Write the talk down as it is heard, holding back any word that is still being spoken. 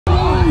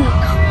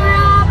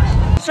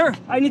Sir,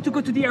 I need to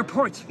go to the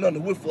airport. No,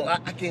 we're full. I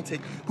can't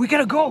take. We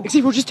gotta go.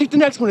 Xavier, we'll just take the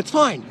next one. It's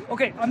fine.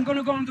 Okay, I'm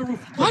gonna go on the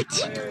roof. What?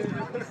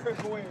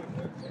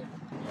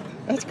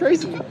 That's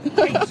crazy.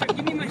 Hey, sir,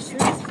 give me my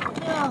suitcase.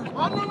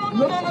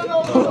 No.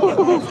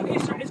 Okay,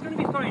 sir, it's gonna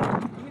be fine.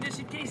 Give me the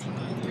suitcase.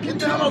 Get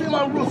down off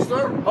my roof,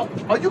 sir.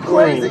 Are you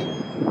crazy?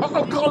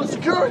 I'm calling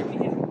security.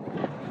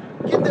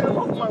 Get down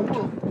off my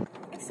roof.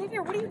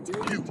 Xavier, what are you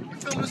doing? You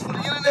film this for the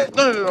internet?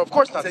 No, of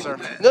course not, sir.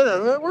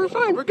 No, we're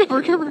fine. We're good.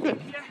 Yeah.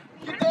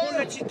 Hold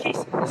that suitcase.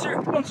 Sir,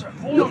 hold on, sir.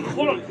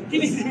 Hold on.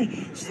 Give me.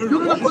 You're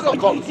gonna put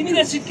up on Give me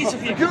that suitcase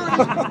over here.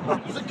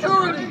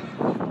 Security!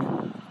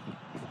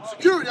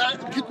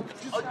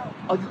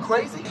 Are you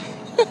crazy?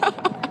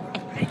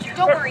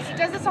 Don't worry, he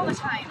does this all the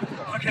time.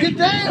 Okay. Get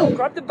down!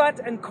 Grab the bat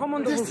and come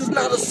on the roof. This is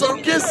not a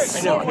circus!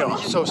 I know. I'm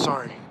so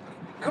sorry.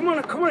 Come on,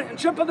 and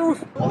jump on the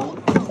roof.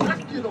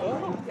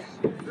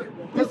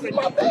 This is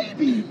my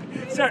baby!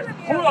 Sir,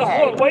 hold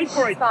on, wait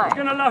for it. You're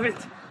gonna love it.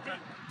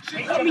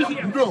 Hey, let me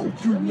here. No,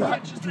 do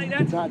not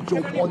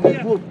jump on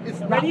that roof. It's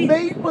not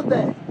made for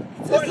that.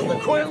 This is a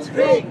crazy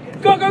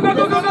pig. Go!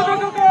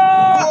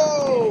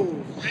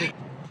 Whoa!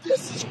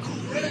 This is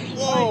crazy.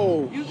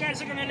 Whoa! You guys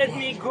are gonna let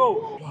me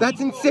go. That's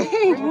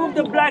insane. Remove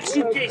the black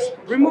suitcase.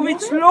 Remove it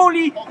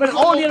slowly, but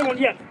hold the other one.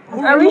 Yeah.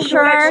 Are we Remove the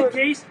black sure?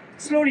 suitcase.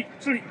 Slowly.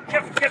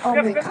 Careful.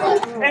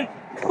 And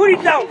put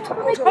it down.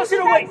 Toss it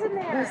away.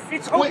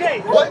 It's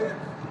okay.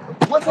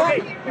 What's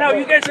okay? Now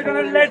you guys are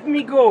gonna let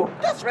me go.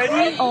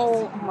 Ready?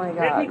 Oh my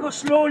Let me god. go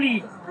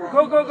slowly.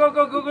 Go.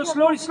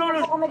 Slowly. Go.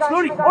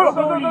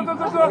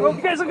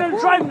 You guys are gonna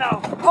drive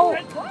now. Oh.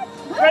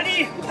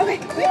 Ready? Okay.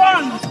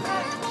 1,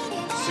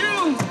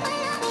 2,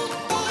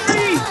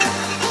 3,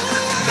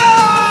 go!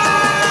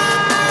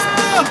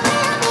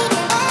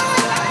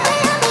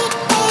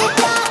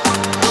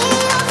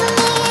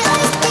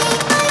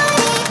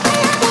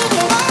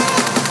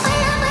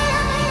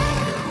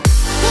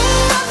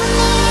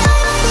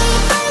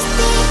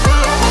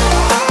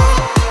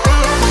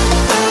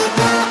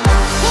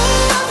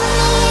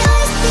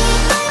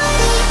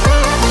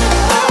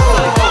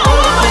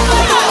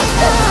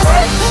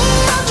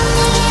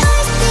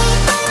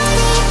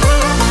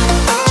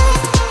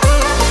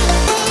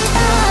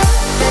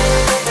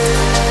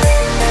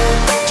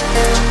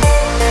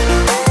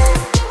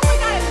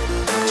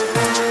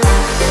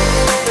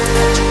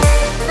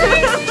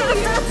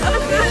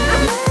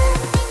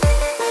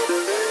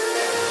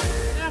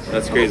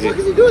 That's crazy. Why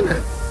is he doing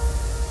that?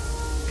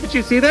 Did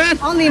you see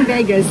that? Only in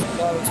Vegas. Isn't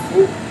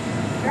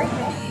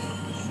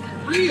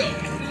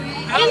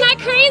that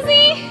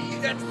crazy?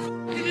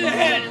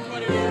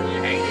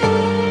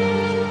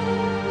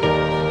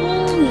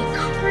 Holy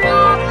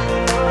crap.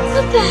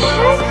 What the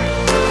heck?